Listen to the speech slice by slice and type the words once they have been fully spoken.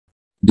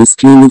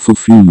Disclaimer for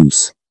free use.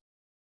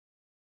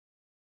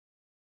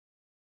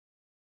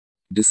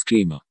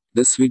 Disclaimer.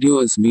 This video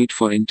is made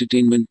for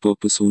entertainment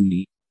purpose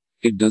only.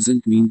 It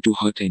doesn't mean to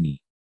hurt any.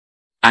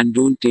 And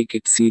don't take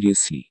it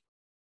seriously.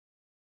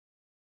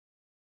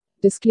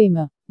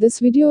 Disclaimer. This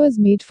video is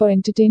made for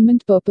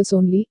entertainment purpose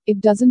only.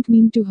 It doesn't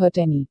mean to hurt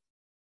any.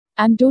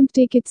 And don't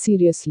take it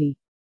seriously.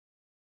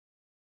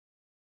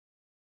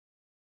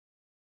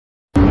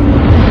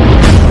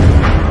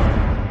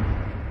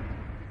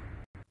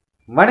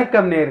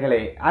 வணக்கம் நேயர்களே,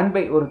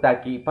 அன்பை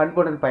உருத்தாக்கி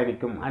பண்புடன்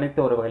பயணிக்கும் அனைத்து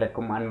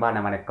உறவுகளுக்கும்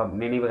அன்பான வணக்கம்.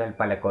 நினைவுகள்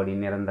பல கோடி,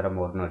 நிரந்தரம்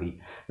ஒரு நொடி.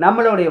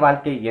 நம்மளுடைய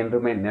வாழ்க்கை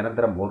என்றுமே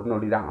நிரந்தரம் ஒரு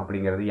நொடி தான்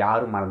அப்படிங்கிறது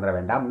யாரும் மறந்துட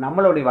வேண்டாம்.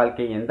 நம்மளுடைய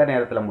வாழ்க்கை எந்த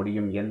நேரத்தில்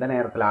முடியும், எந்த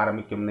நேரத்தில்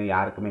ஆரம்பிக்கும்னு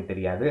யாருக்குமே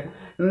தெரியாது.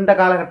 இந்த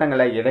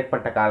காலகட்டங்களில்,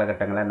 இடைப்பட்ட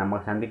காலகட்டங்களில்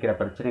நம்ம சந்திக்கிற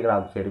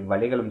பிரச்சனைகளாகவும் சரி,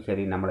 வழிகளும்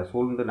சரி, நம்மளை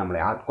சூழ்ந்து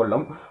நம்மளை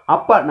ஆட்கொள்ளும்.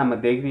 அப்போ நம்ம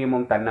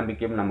தைரியமும்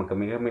தன்னம்பிக்கையும் நமக்கு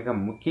மிக மிக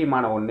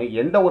முக்கியமான ஒன்று.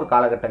 எந்த ஒரு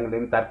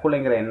காலகட்டங்களிலும்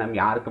தற்கொலைங்கிற எண்ணம்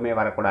யாருக்குமே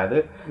வரக்கூடாது.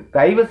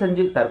 தயவு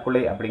செஞ்சு தற்கொலை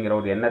அப்படிங்கிற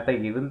ஒரு எண்ணத்தை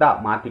இருந்தா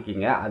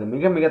மாத்திக்கிங்க. அது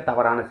மிக மிக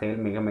தவறான செயல்,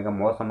 மிக மிக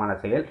மோசமான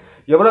செயல்.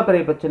 எவ்வளவு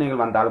பெரிய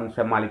பிரச்சனைகள் வந்தாலும்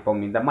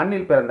சமாளிப்போம். இந்த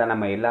மண்ணில் பிறந்த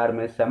நம்ம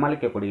எல்லாருமே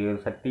சமாளிக்கக்கூடிய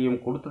சக்தியும்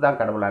கொடுத்துதான்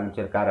கடவுள்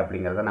அனுப்பிச்சிருக்காரு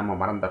அப்படிங்கிறத நம்ம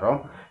மறந்துடுறோம்.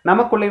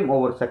 நமக்குள்ளேயும்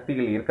ஒவ்வொரு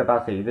சக்திகள்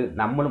இருக்கத்தான் செய்யுது.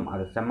 நம்மளும்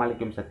அதை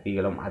சமாளிக்கும்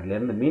சக்திகளும்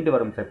அதிலிருந்து மீண்டு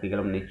வரும்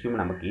சக்திகளும்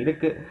நிச்சயம் நமக்கு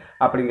இருக்கு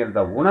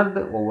அப்படிங்கிறத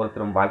உணர்ந்து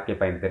ஒவ்வொருத்தரும் வாழ்க்கை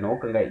பயணத்தை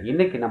நோக்குங்க.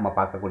 இன்னைக்கு நம்ம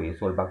பார்க்கக்கூடிய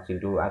soul box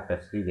into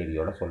actor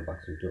ஸ்ரீதேவியோட soul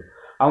box into.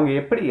 அவங்க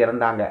எப்படி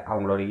இறந்தாங்க,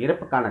 அவங்களோட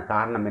இறப்புக்கான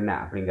காரணம் என்ன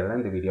அப்படிங்கிறத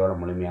இந்த வீடியோவில்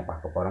முழுமையாக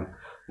பார்க்க போகிறோம்.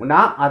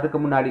 நான் அதுக்கு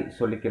முன்னாடி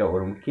சொல்லிக்கிற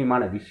ஒரு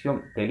முக்கியமான விஷயம்,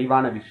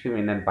 தெளிவான விஷயம்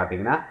என்னன்னு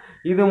பார்த்தீங்கன்னா,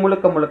 இது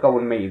முழுக்க முழுக்க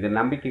உண்மை. இது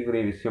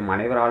நம்பிக்கைக்குரிய விஷயம்.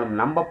 அனைவராலும்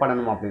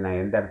நம்பப்படணும் அப்படின்னு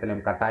எந்த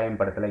இடத்துலையும் கட்டாயம்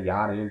படுத்தலை,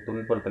 யாரையும்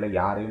துன்புறுத்தலை,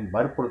 யாரையும்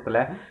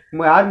வற்புறுத்தலை,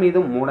 யார்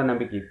மீதும் மூட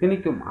நம்பிக்கை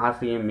திணிக்கும்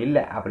ஆசையும்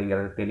இல்லை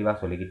அப்படிங்கிறத தெளிவாக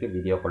சொல்லிக்கிட்டு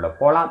வீடியோக்குள்ளே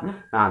போகலாம்.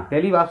 நான்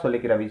தெளிவாக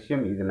சொல்லிக்கிற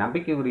விஷயம், இது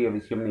நம்பிக்கைக்குரிய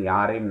விஷயம்னு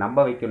யாரையும்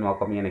நம்ப வைக்கும்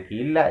நோக்கம் எனக்கு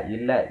இல்லை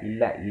இல்லை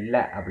இல்லை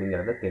இல்லை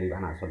அப்படிங்கிறத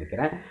தெளிவாக நான்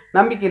சொல்லிக்கிறேன்.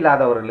 நம்பிக்கை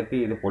இல்லாதவர்களுக்கு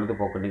இது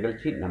பொழுதுபோக்கு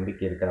நிகழ்ச்சி,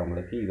 நம்பிக்கை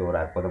இருக்கிறவங்களுக்கு இது ஒரு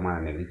அற்புதமான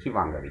நிகழ்ச்சி.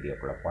 வாங்க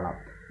வீடியோக்குள்ள போலாம்.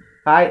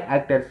 Hi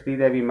actor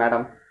Sridevi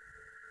madam.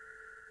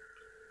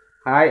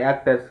 Hi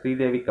actor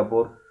Sridevi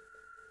Kapoor.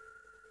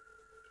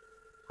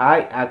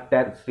 Hi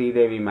actor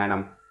Sridevi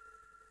madam.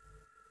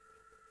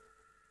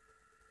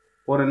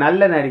 ஒரு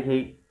நல்ல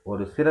நடிகை,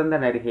 ஒரு சிறந்த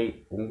நடிகை.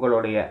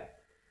 உங்களுடைய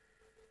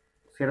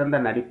சிறந்த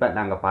நடிப்பை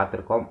நாங்கள்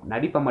பார்த்துருக்கோம்.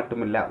 நடிப்பை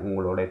மட்டும் இல்லை,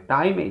 உங்களுடைய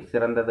தாய்மை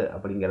சிறந்தது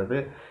அப்படிங்கிறது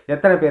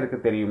எத்தனை பேருக்கு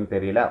தெரியும்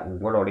தெரியல.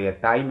 உங்களுடைய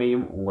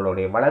தாய்மையும்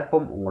உங்களுடைய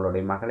வளர்ப்பும்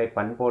உங்களுடைய மகளை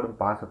பண்போடும்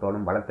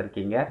பாசத்தோடும்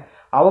வளர்த்துருக்கீங்க.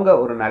 அவங்க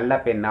ஒரு நல்ல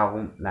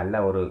பெண்ணாகவும்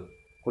நல்ல ஒரு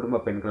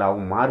குடும்ப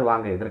பெண்களாகவும்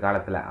மாறுவாங்க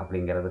எதிர்காலத்தில்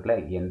அப்படிங்கிறதுக்குள்ள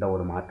எந்த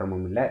ஒரு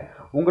மாற்றமும் இல்லை.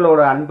 உங்களோட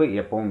அன்பு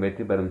எப்பவும்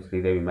வெற்றி பெறும்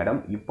ஸ்ரீதேவி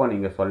மேடம். இப்போ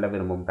நீங்கள் சொல்ல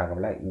விரும்பும்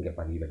தகவலை இங்கே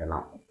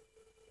பதிவிடலாம்.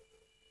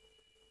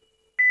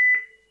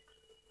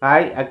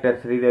 Hi actor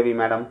Sridevi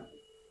madam.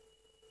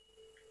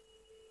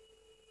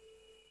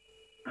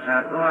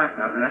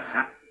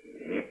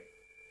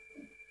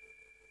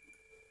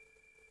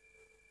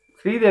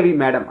 Sridevi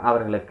madam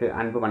அவர்களுக்கு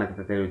அன்பு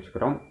வணக்கத்தை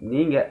தெரிவிச்சுக்கிறோம்.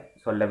 நீங்கள்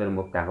சொல்ல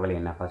விரும்பும் தகவல்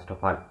என்ன? ஃபர்ஸ்ட்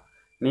ஆஃப் ஆல்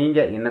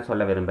நீங்கள் என்ன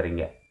சொல்ல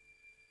விரும்புகிறீங்க?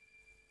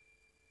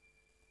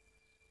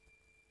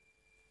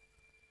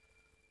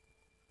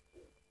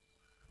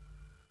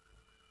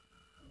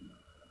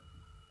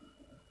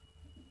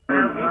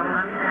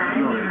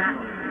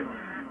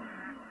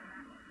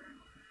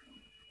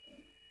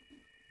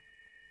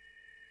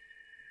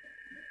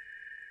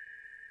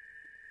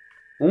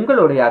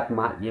 உங்களுடைய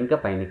ஆத்மா எங்கே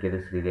பயணிக்குது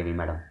ஸ்ரீதேவி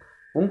மேடம்?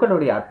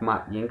 உங்களுடைய ஆத்மா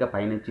எங்கே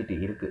பயணிச்சுட்டு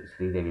இருக்கு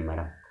ஸ்ரீதேவி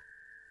மேடம்?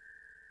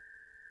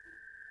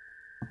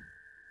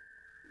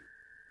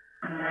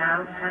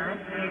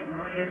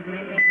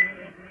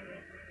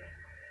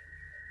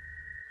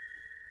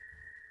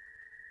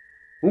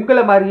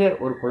 உங்களை மாதிரியே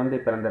ஒரு குழந்தை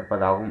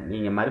பிறந்திருப்பதாகவும்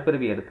நீங்கள்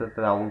மறுபிறவி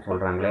எடுத்ததாகவும்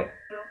சொல்கிறாங்களே,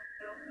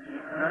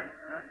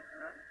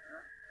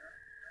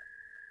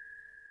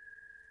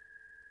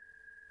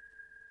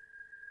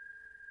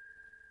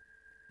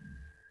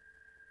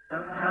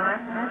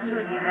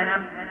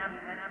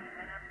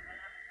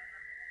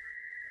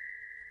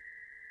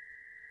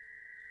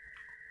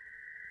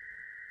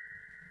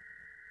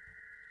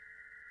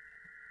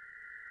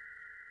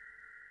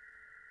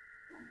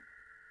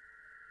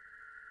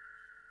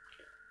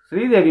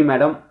 ஸ்ரீதேவி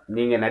மேடம்,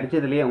 நீங்கள்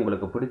நடித்ததுலேயே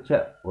உங்களுக்கு பிடிச்ச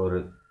ஒரு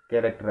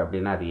கேரக்டர்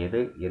அப்படின்னா அது எது?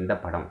 எந்த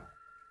படம்?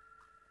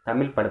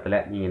 தமிழ்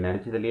படத்தில் நீங்கள்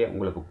நடித்ததுலேயே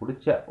உங்களுக்கு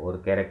பிடிச்ச ஒரு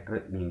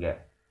கேரக்டர், நீங்கள்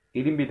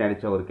திரும்பி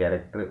நடித்த ஒரு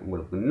கேரக்டர்,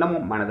 உங்களுக்கு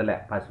இன்னமும்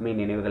மனதில் பசுமை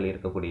நினைவுகள்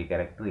இருக்கக்கூடிய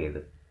கேரக்டர்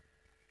எது?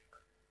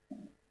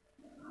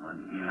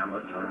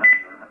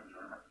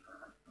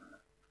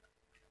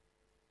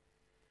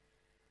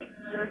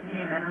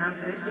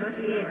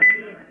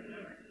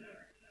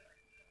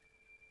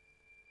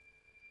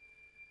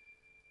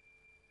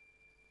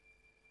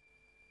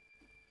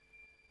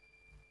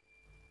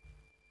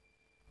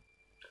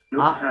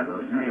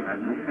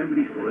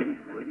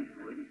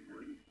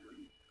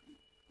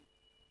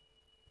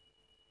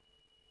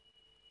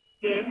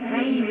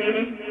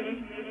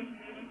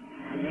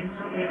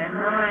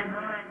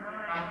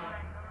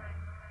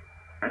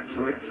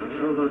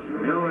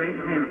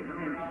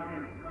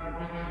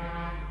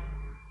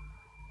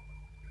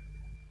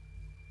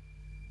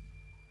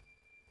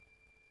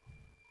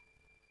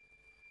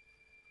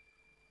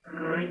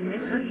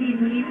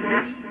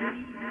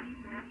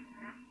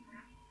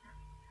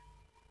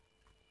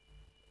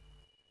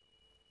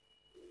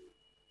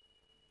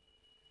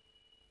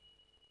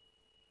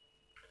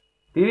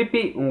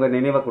 திருப்பி உங்கள்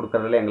நினைவை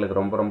கொடுக்கறதுல எங்களுக்கு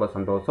ரொம்ப ரொம்ப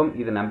சந்தோஷம்.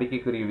 இது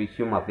நம்பிக்கைக்குரிய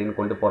விஷயம் அப்படின்னு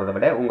கொண்டு போகிறத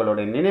விட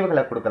உங்களுடைய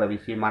நினைவுகளை கொடுக்குற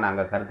விஷயமா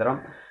நாங்கள்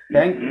கருதுகிறோம்.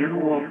 தேங்க்யூ.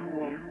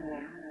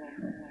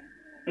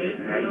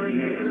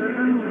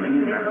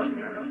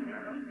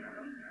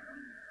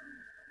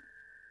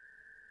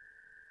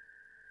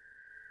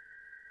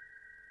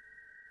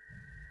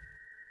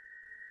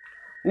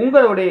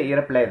 உங்களுடைய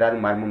இறப்பில் ஏதாவது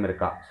மர்மம்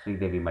இருக்கா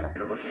ஸ்ரீதேவி மேடம்?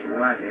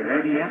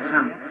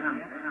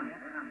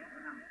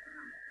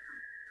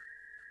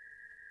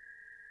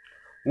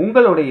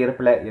 உங்களுடைய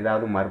இறப்பில்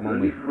ஏதாவது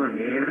மர்மம்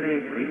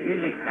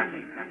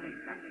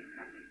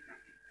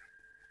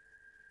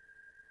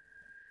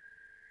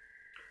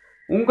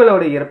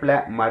உங்களுடைய இறப்பில்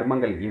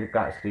மர்மங்கள்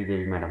இருக்கா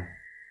Sridevi madam?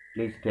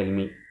 Please tell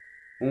me.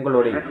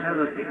 உங்களுடைய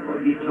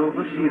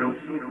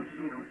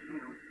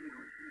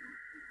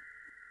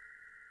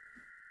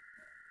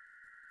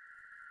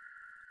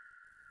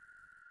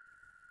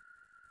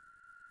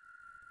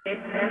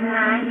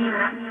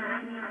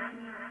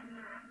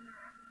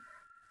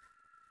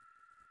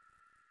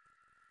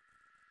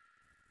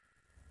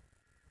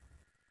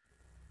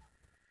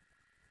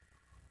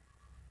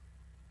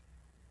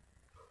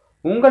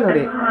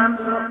உங்களுடைய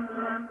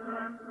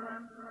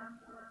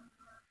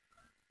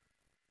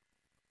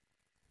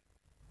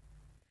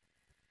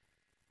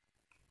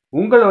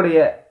உங்களுடைய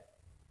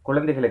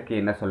குழந்தைகளுக்கு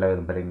என்ன சொல்ல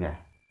விரும்புகிறீங்க?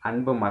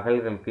 அன்பு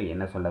மகள்களுக்கு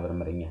என்ன சொல்ல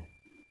விரும்புகிறீங்க?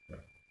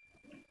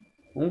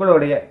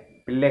 உங்களுடைய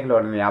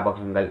பிள்ளைகளோட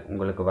ஞாபகங்கள்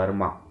உங்களுக்கு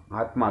வருமா?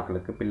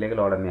 ஆத்மாக்களுக்கு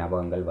பிள்ளைகளோட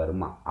ஞாபகங்கள்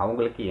வருமா?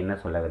 அவங்களுக்கு என்ன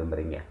சொல்ல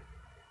விரும்புகிறீங்க?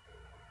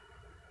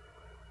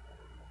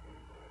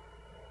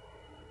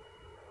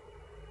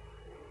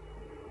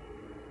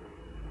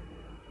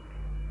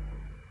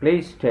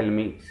 Please tell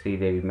me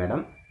Sridevi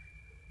madam.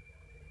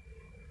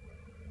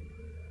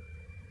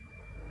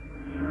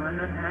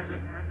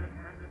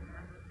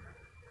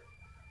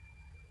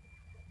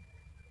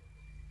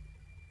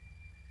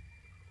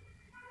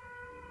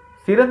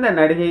 சிறந்த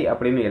நடிகை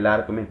அப்படின்னு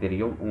எல்லாருக்குமே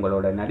தெரியும்.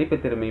 உங்களோட நடிப்பு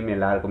திறமையும்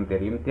எல்லாருக்கும்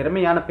தெரியும்.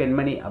 திறமையான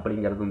பெண்மணி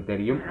அப்படிங்கிறதும்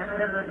தெரியும்.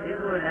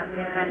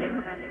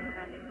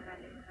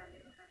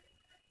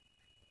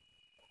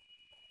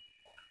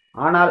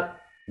 ஆனால்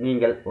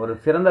நீங்கள் ஒரு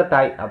சிறந்த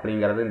தாய்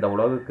அப்படிங்கிறது இந்த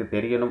உலகுக்கு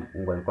தெரியணும்.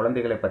 உங்கள்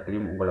குழந்தைகளை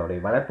பற்றியும் உங்களுடைய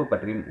வளர்ப்பு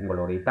பற்றியும்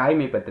உங்களுடைய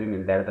தாய்மை பற்றியும்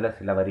இந்த இடத்துல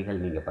சில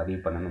வரிகள் நீங்கள் பதிவு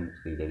பண்ணணும்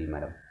Sridevi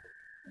madam.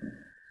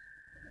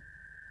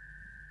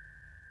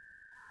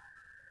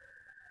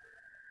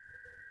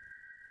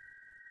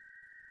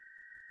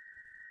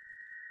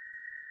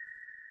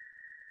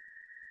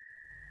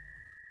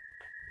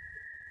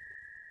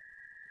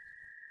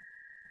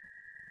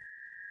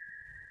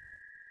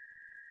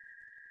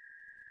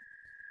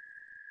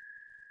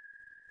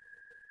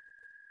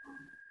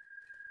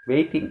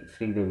 Waiting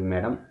Sridevi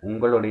madam.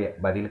 உங்களுடைய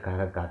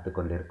பதிலுக்காக காத்து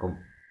கொண்டிருக்கும்.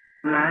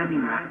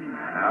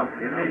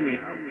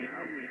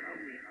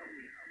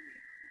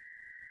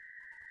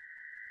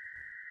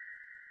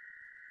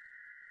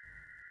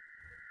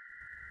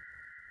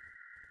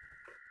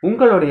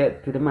 உங்களுடைய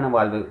திருமண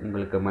வாழ்வு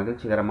உங்களுக்கு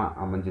மகிழ்ச்சிகரமாக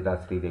அமைஞ்சுதா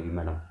ஸ்ரீதேவி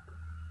மேடம்?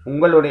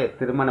 உங்களுடைய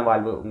திருமண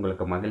வாழ்வு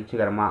உங்களுக்கு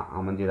மகிழ்ச்சிகரமாக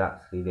அமைஞ்சுதா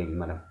Sridevi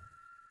madam?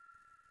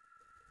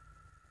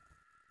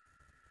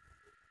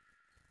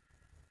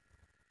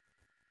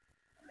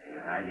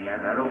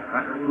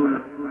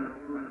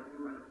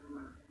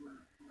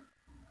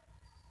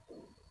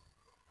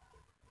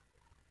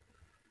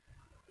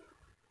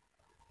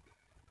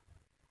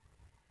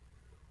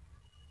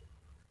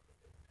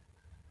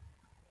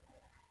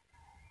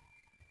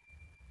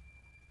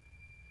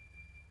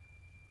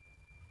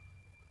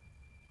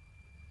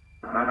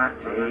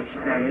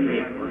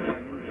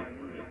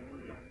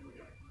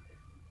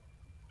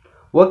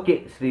 Okay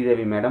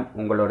Sridevi madam,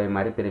 உங்களுடைய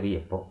மறுபிறவி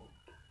எப்போ?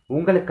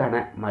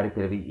 உங்களுக்கான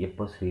மறுபிறவி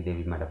எப்போ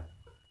ஸ்ரீதேவி மேடம்?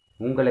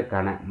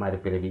 உங்களுக்கான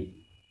மறுபிறவி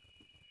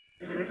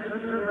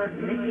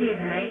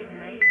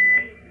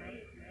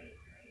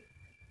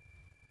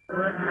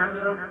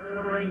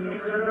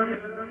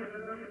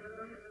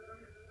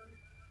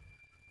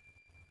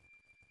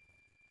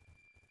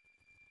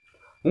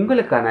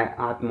உங்களுக்கான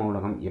ஆத்ம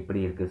உலகம்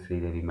எப்படி இருக்கு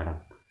ஸ்ரீதேவி மேடம்?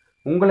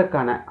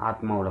 உங்களுக்கான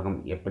ஆத்ம உலகம்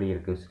எப்படி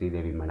இருக்கு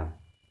Sridevi madam?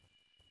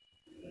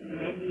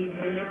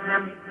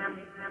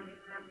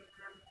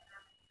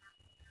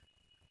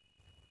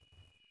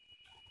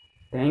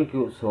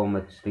 Thank you so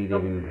much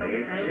Sridevi madam.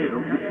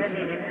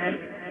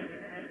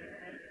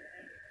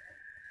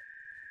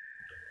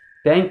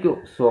 Thank you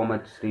so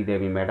much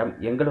Sridevi madam.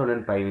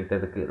 எங்களுடன்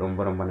பயணித்ததுக்கு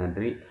ரொம்ப ரொம்ப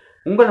நன்றி.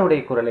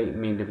 உங்களுடைய குரலை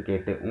மீண்டும்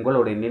கேட்டு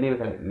உங்களுடைய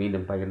நினைவுகளை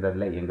மீண்டும்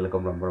பகிர்ந்ததில்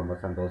எங்களுக்கும் ரொம்ப ரொம்ப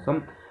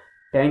சந்தோஷம்.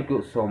 Thank you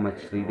so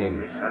much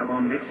Sridevi.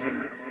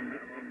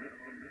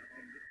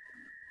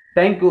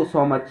 Thank you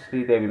so much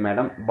Sridevi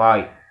madam.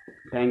 பாய்.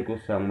 Thank you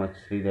so much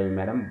Sridevi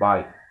madam.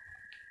 பாய்.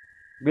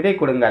 விடை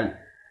கொடுங்கள்,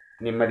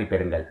 நிம்மதி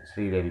பெறுங்கள்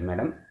ஸ்ரீதேவி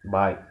மேடம்.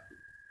 பாய்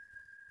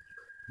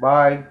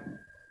பாய்.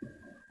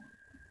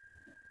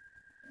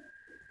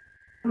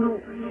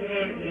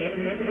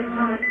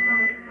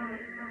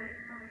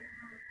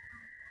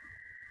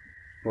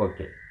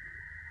 ஓகே.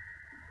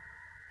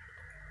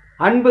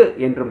 அன்பு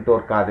என்றும்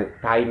தோற்காது,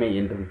 தாய்மை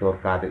என்றும்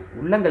தோற்காது.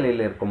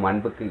 உள்ளங்களில் இருக்கும்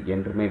அன்புக்கு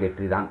என்றுமே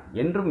வெற்றிதான்.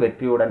 என்றும்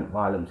வெற்றியுடன்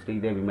வாழும்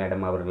ஸ்ரீதேவி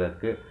மேடம்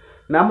அவர்களுக்கு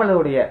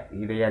நம்மளுடைய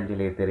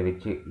இடையாஞ்சலியை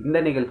தெரிவித்து, இந்த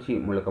நிகழ்ச்சி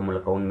முழுக்க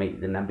முழுக்க உண்மை,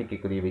 இது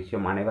நம்பிக்கைக்குரிய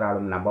விஷயம்,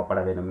 அனைவராலும் நம்பப்பட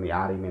வேண்டும்,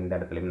 யாரையும் எந்த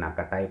இடத்துலையும் நான்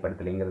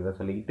கட்டாயப்படுத்தலைங்கிறத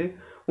சொல்லிக்கிட்டு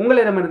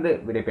உங்களிடமிருந்து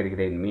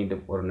விடைபெறுகிறேன்.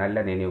 மீண்டும் ஒரு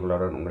நல்ல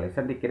நினைவுகளுடன் உங்களை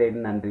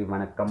சந்திக்கிறேன். நன்றி,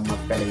 வணக்கம்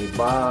மக்களே,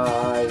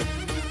 பாய்.